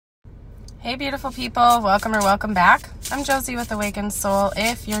Hey beautiful people, welcome or welcome back. I'm Josie with Awakened Soul.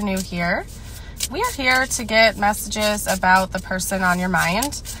 If you're new here, we are here to get messages about the person on your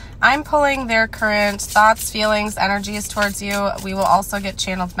mind. I'm pulling their current thoughts, feelings, energies towards you. We will also get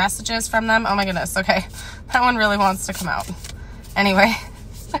channeled messages from them. Oh my goodness, okay. That one really wants to come out. Anyway.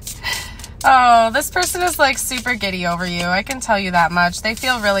 Oh, this person is like super giddy over you. I can tell you that much. They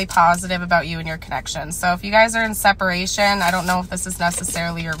feel really positive about you and your connection. So if you guys are in separation, I don't know if this is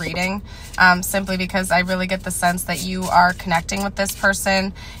necessarily your reading, simply because I really get the sense that you are connecting with this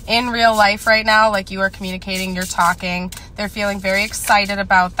person in real life right now. Like you are communicating, you're talking. They're feeling very excited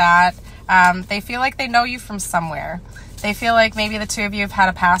about that. They feel like they know you from somewhere. They feel like maybe the two of you have had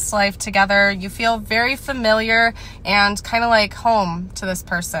a past life together. You feel very familiar and kind of like home to this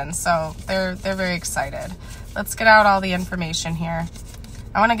person. So they're very excited. Let's get out all the information here.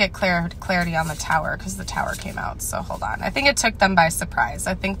 I want to get clarity on the tower because the tower came out. So hold on. I think it took them by surprise.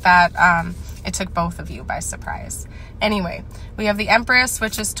 I think that it took both of you by surprise. Anyway, we have the Empress,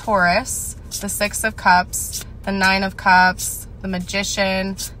 which is Taurus, the Six of Cups, the Nine of Cups, the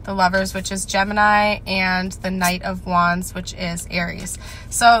Magician, the Lovers, which is Gemini, and the Knight of Wands, which is Aries.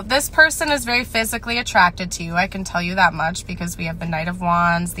 So this person is very physically attracted to you. I can tell you that much because we have the Knight of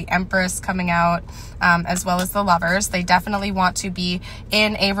Wands, the Empress coming out, as well as the Lovers. They definitely want to be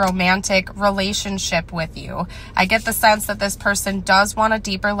in a romantic relationship with you. I get the sense that this person does want a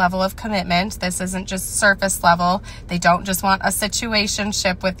deeper level of commitment. This isn't just surface level. They don't just want a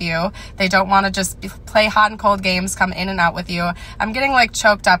situationship with you. They don't want to just play hot and cold games, come in and out with you. I'm getting like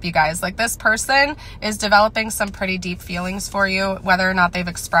choked up, you guys. Like this person is developing some pretty deep feelings for you, whether or not they've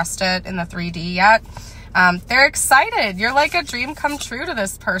expressed it in the 3D yet. They're excited. You're like a dream come true to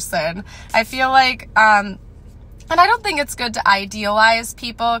this person. I feel like, and I don't think it's good to idealize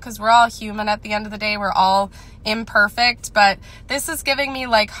people because we're all human at the end of the day. We're all imperfect, but this is giving me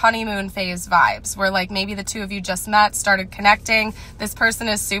like honeymoon phase vibes where like maybe the two of you just met, started connecting. This person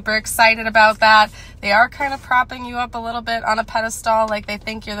is super excited about that. They are kind of propping you up a little bit on a pedestal. Like they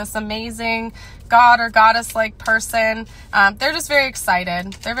think you're this amazing god or goddess like person. They're just very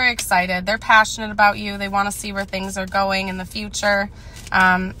excited. They're very excited. They're passionate about you. They want to see where things are going in the future.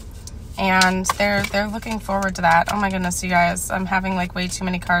 And they're looking forward to that. Oh my goodness, you guys, I'm having like way too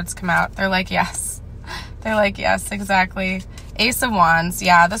many cards come out. They're like, yes. They're like, yes, exactly. Ace of Wands.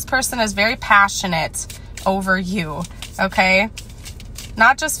 Yeah, this person is very passionate over you, okay?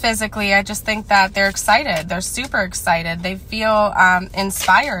 Not just physically. I just think that they're excited. They're super excited. They feel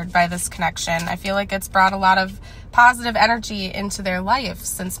inspired by this connection. I feel like it's brought a lot of positive energy into their life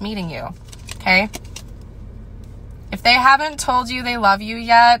since meeting you, okay? If they haven't told you they love you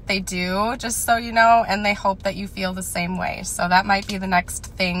yet, they do, just so you know, and they hope that you feel the same way. So that might be the next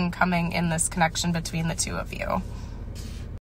thing coming in this connection between the two of you.